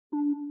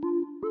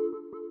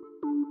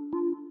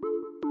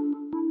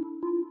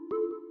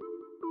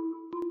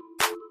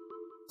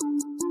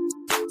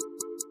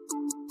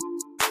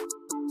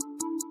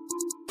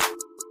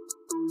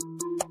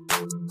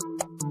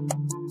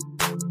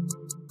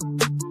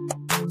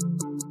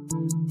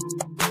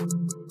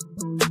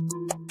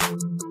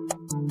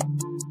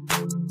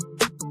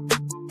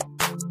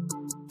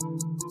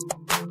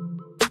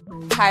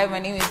Hi, my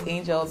name is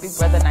Angel, Big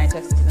Brother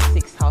Naija Season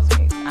 6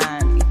 Housemates,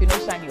 and if you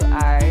don't shine your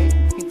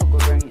eye, people go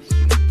run your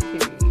street,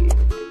 period.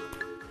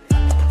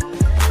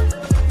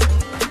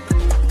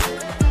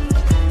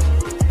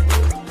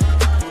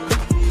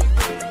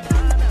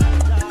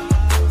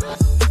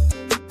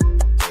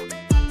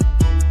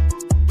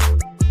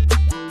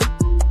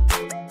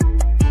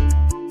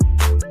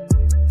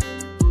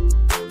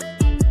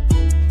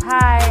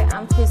 Hi,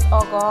 I'm Peace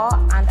Ogo,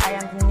 and I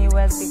am the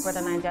newest Big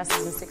Brother Naija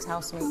Season 6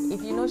 housemate.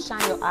 If you know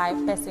shine your eye,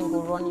 person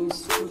will run you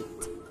street.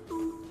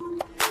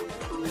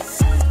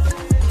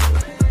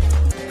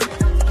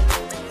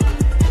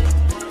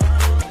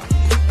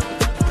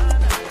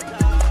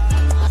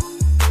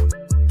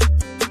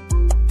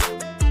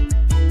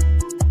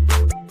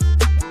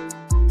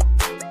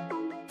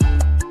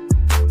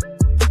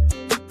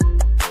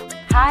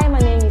 Hi, my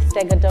name is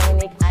Tega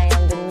Dominic. I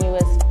am the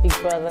newest Big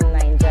Brother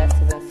Naija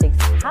Season 6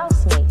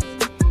 housemate.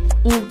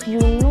 If you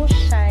know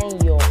shine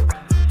your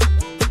eye,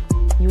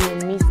 you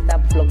will miss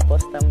that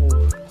blockbuster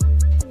move.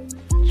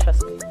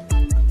 Trust me.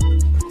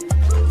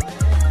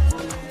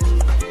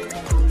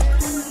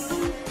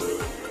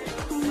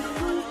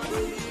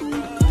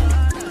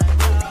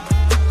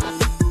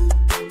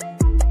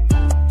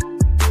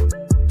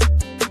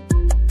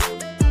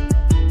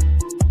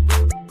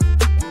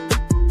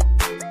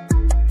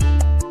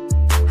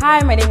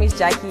 Hi, my name is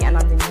Jackie and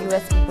I'm the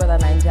newest Big Brother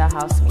Naija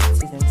housemate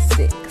Season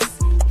 6.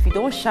 If you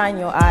don't shine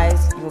your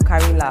eyes, you will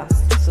carry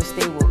last, so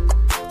stay woke.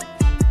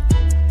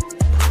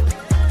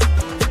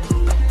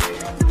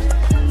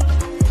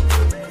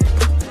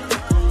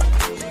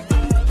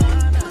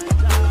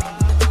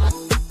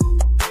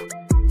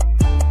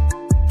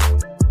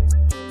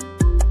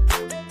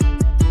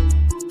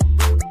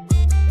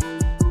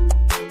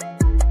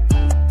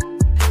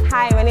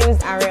 Hi, my name is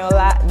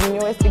Ariola, the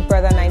newest Big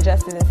Brother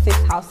Naija Season 6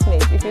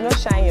 housemate. If you don't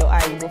shine your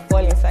eye, you will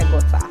fall inside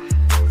gutter.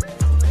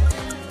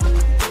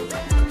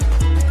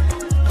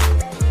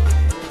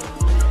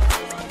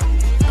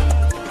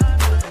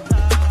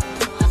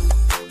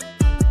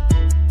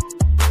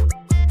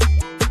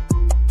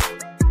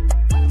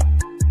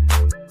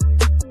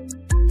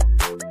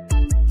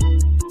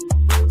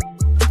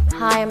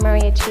 Hi, I'm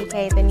Maria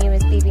Chike, the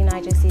newest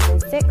BBNaija Season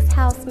 6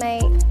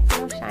 housemate. If you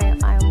don't shine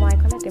your eye on my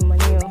collect the money.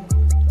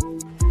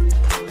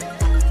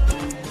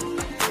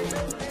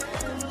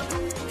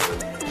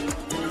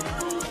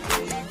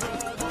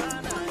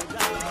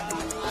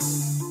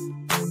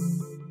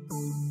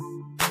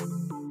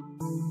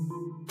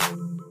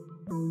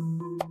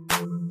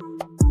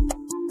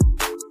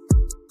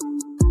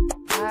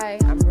 Hi,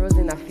 I'm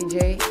Rosie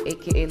Nafije,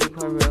 aka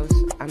Lipa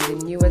Rose. I'm the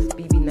newest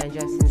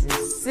BBNaija Season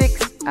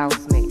 6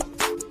 housemate.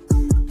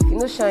 If you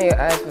don't shine your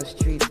eyes for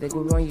streets, they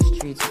go run you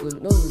streets. You go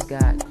no lose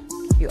God.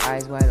 Keep your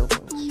eyes wide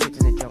open. Street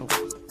is a jungle.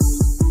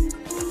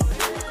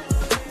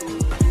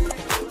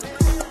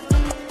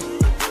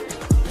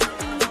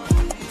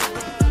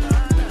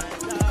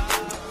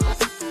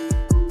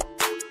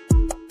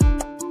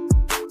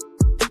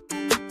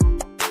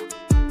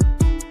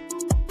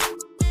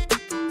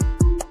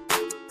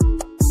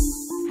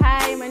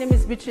 Hi, my name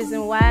is Beatrice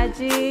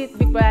Nwaji,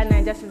 Big Brother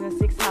Naija Season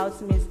 6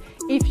 housemates.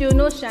 If you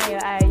know shine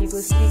your eye, you go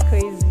see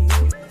crazy.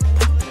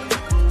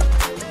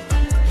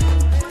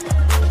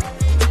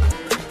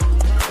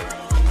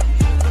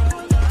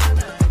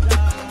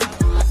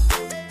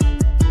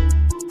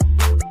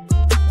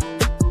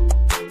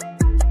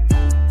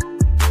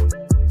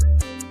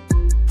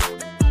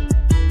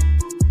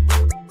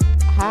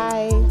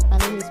 Hi, my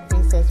name is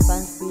Princess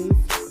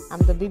Francis. I'm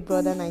the Big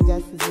Brother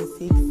Naija Season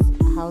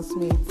 6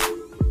 housemate.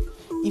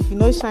 If you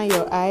know shine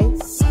your eye,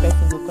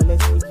 person will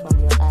collect it from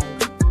your eye.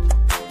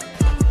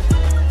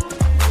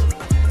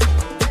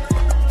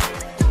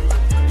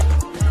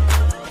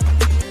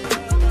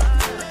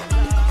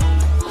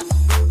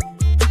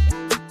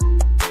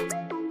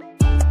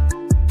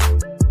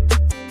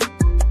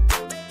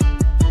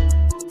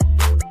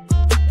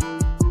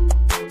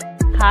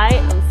 Hi,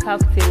 I'm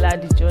South Taylor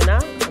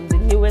Dijona. I'm the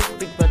newest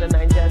Big Brother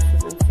Naija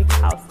Season 6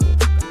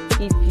 housemate.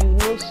 If you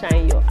know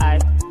shine your eye,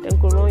 then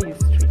go run your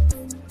street.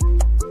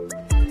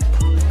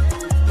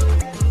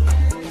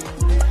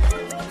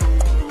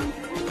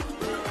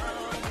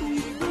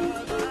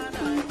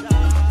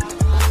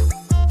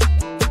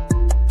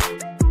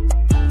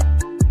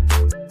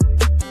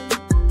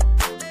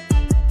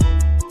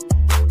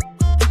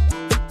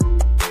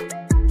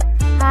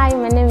 Hi,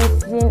 my name is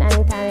Zin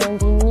and I am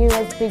the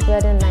newest Big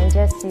Brother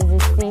Naija Season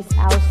 6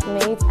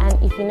 housemate.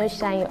 And if you know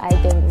shine your eye,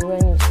 then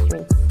run your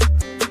streets.